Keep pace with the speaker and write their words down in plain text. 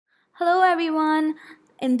Hello everyone!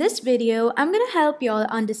 In this video, I'm going to help you all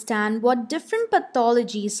understand what different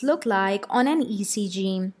pathologies look like on an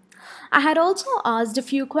ECG. I had also asked a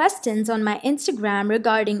few questions on my Instagram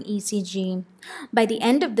regarding ECG. By the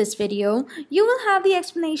end of this video, you will have the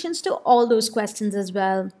explanations to all those questions as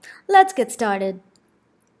well. Let's get started.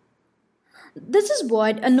 This is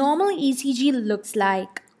what a normal ECG looks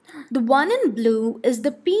like. The one in blue is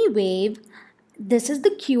the P wave. This is the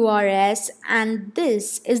QRS and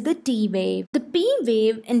this is the T wave. The P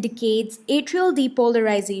wave indicates atrial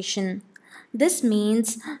depolarization. This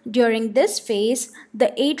means during this phase,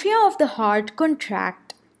 the atria of the heart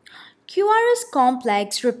contract. QRS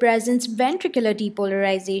complex represents ventricular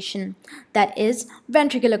depolarization, that is,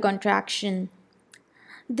 ventricular contraction.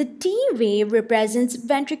 The T wave represents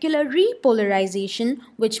ventricular repolarization,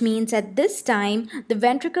 which means at this time, the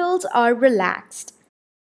ventricles are relaxed.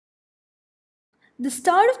 The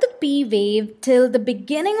start of the P wave till the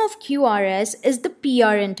beginning of QRS is the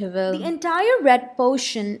PR interval. The entire red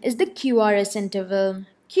portion is the QRS interval.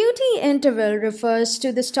 QT interval refers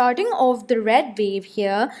to the starting of the red wave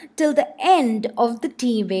here till the end of the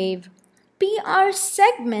T wave. PR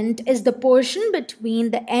segment is the portion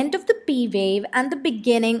between the end of the P wave and the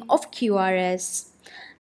beginning of QRS.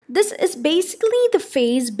 This is basically the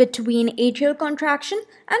phase between atrial contraction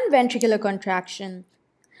and ventricular contraction.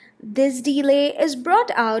 This delay is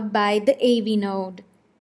brought out by the AV node.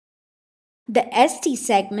 The ST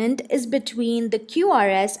segment is between the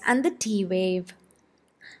QRS and the T wave.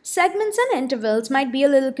 Segments and intervals might be a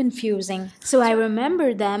little confusing, so I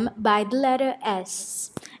remember them by the letter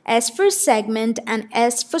S. S for segment and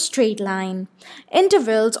S for straight line.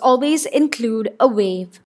 Intervals always include a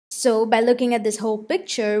wave. So by looking at this whole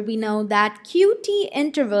picture, we know that QT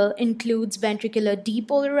interval includes ventricular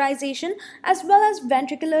depolarization as well as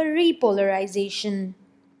ventricular repolarization.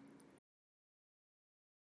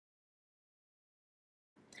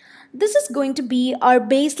 This is going to be our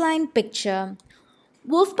baseline picture.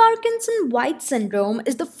 Wolff Parkinson White Syndrome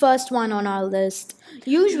is the first one on our list.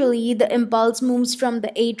 Usually, the impulse moves from the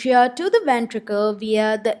atria to the ventricle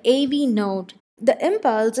via the AV node. The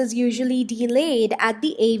impulse is usually delayed at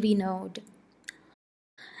the AV node.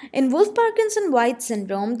 In Wolff Parkinson White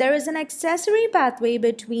Syndrome, there is an accessory pathway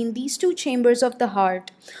between these two chambers of the heart.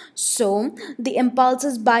 So, the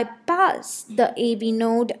impulses bypass the AV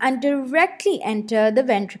node and directly enter the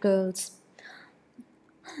ventricles.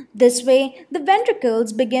 This way, the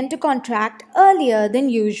ventricles begin to contract earlier than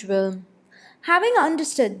usual. Having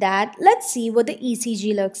understood that, let's see what the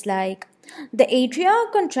ECG looks like. The atria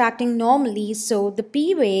are contracting normally, so the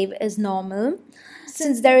P wave is normal.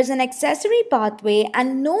 Since there is an accessory pathway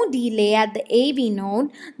and no delay at the AV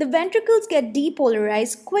node, the ventricles get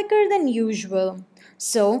depolarized quicker than usual.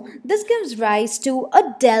 So, this gives rise to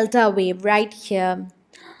a delta wave right here.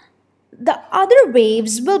 The other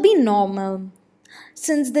waves will be normal.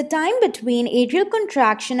 Since the time between atrial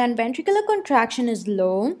contraction and ventricular contraction is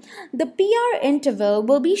low, the PR interval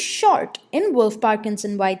will be short in Wolff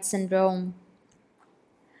Parkinson White Syndrome.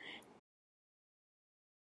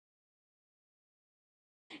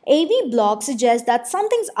 AV block suggests that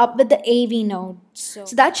something's up with the AV node. So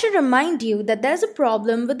that should remind you that there's a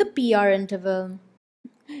problem with the PR interval.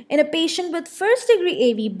 In a patient with first degree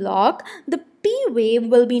AV block, the P wave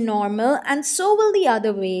will be normal and so will the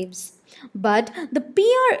other waves. But the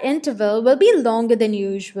PR interval will be longer than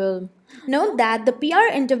usual. Note that the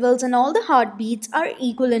PR intervals in all the heartbeats are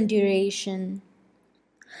equal in duration.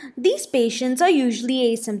 These patients are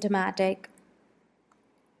usually asymptomatic.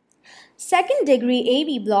 Second degree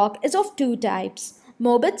AV block is of two types,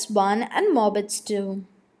 Mobitz 1 and Mobitz 2.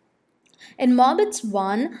 In Mobitz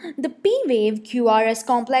 1, the P wave, QRS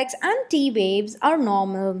complex and T waves are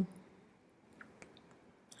normal.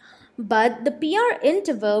 But the PR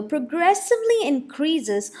interval progressively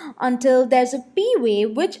increases until there's a P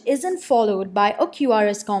wave which isn't followed by a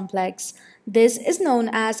QRS complex. This is known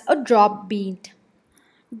as a drop beat.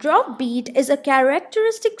 Drop beat is a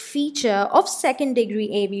characteristic feature of second degree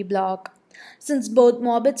AV block. Since both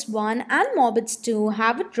Mobitz 1 and Mobitz 2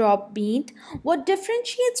 have a drop beat, what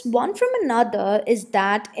differentiates one from another is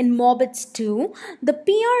that in Mobitz 2, the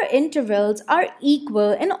PR intervals are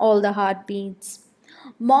equal in all the heartbeats.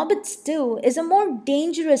 Mobitz 2 is a more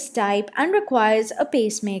dangerous type and requires a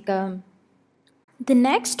pacemaker. The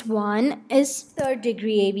next one is third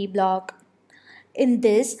degree AV block. In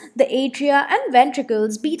this, the atria and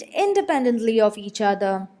ventricles beat independently of each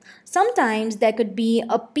other. Sometimes there could be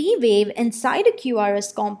a P wave inside a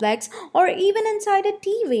QRS complex or even inside a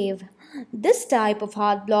T wave. This type of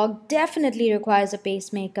heart block definitely requires a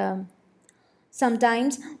pacemaker.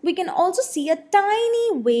 Sometimes we can also see a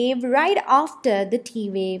tiny wave right after the T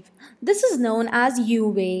wave. This is known as U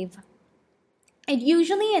wave. It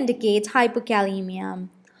usually indicates hypokalemia.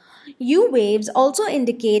 U waves also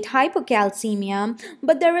indicate hypocalcemia,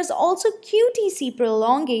 but there is also QTc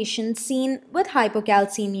prolongation seen with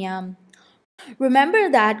hypocalcemia. Remember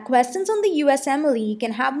that questions on the USMLE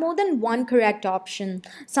can have more than one correct option.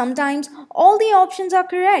 Sometimes all the options are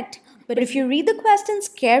correct, but if you read the questions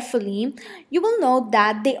carefully, you will know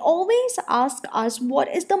that they always ask us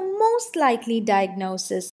what is the most likely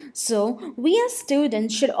diagnosis. So, we as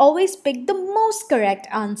students should always pick the most correct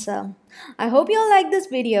answer. I hope you all like this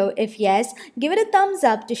video. If yes, give it a thumbs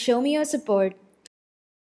up to show me your support.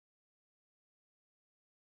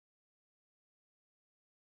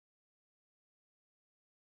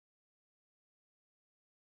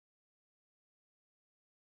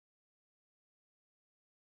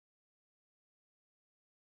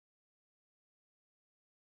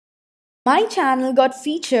 My channel got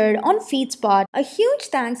featured on FeedSpot. A huge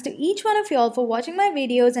thanks to each one of y'all for watching my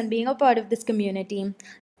videos and being a part of this community.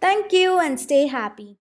 Thank you and stay happy.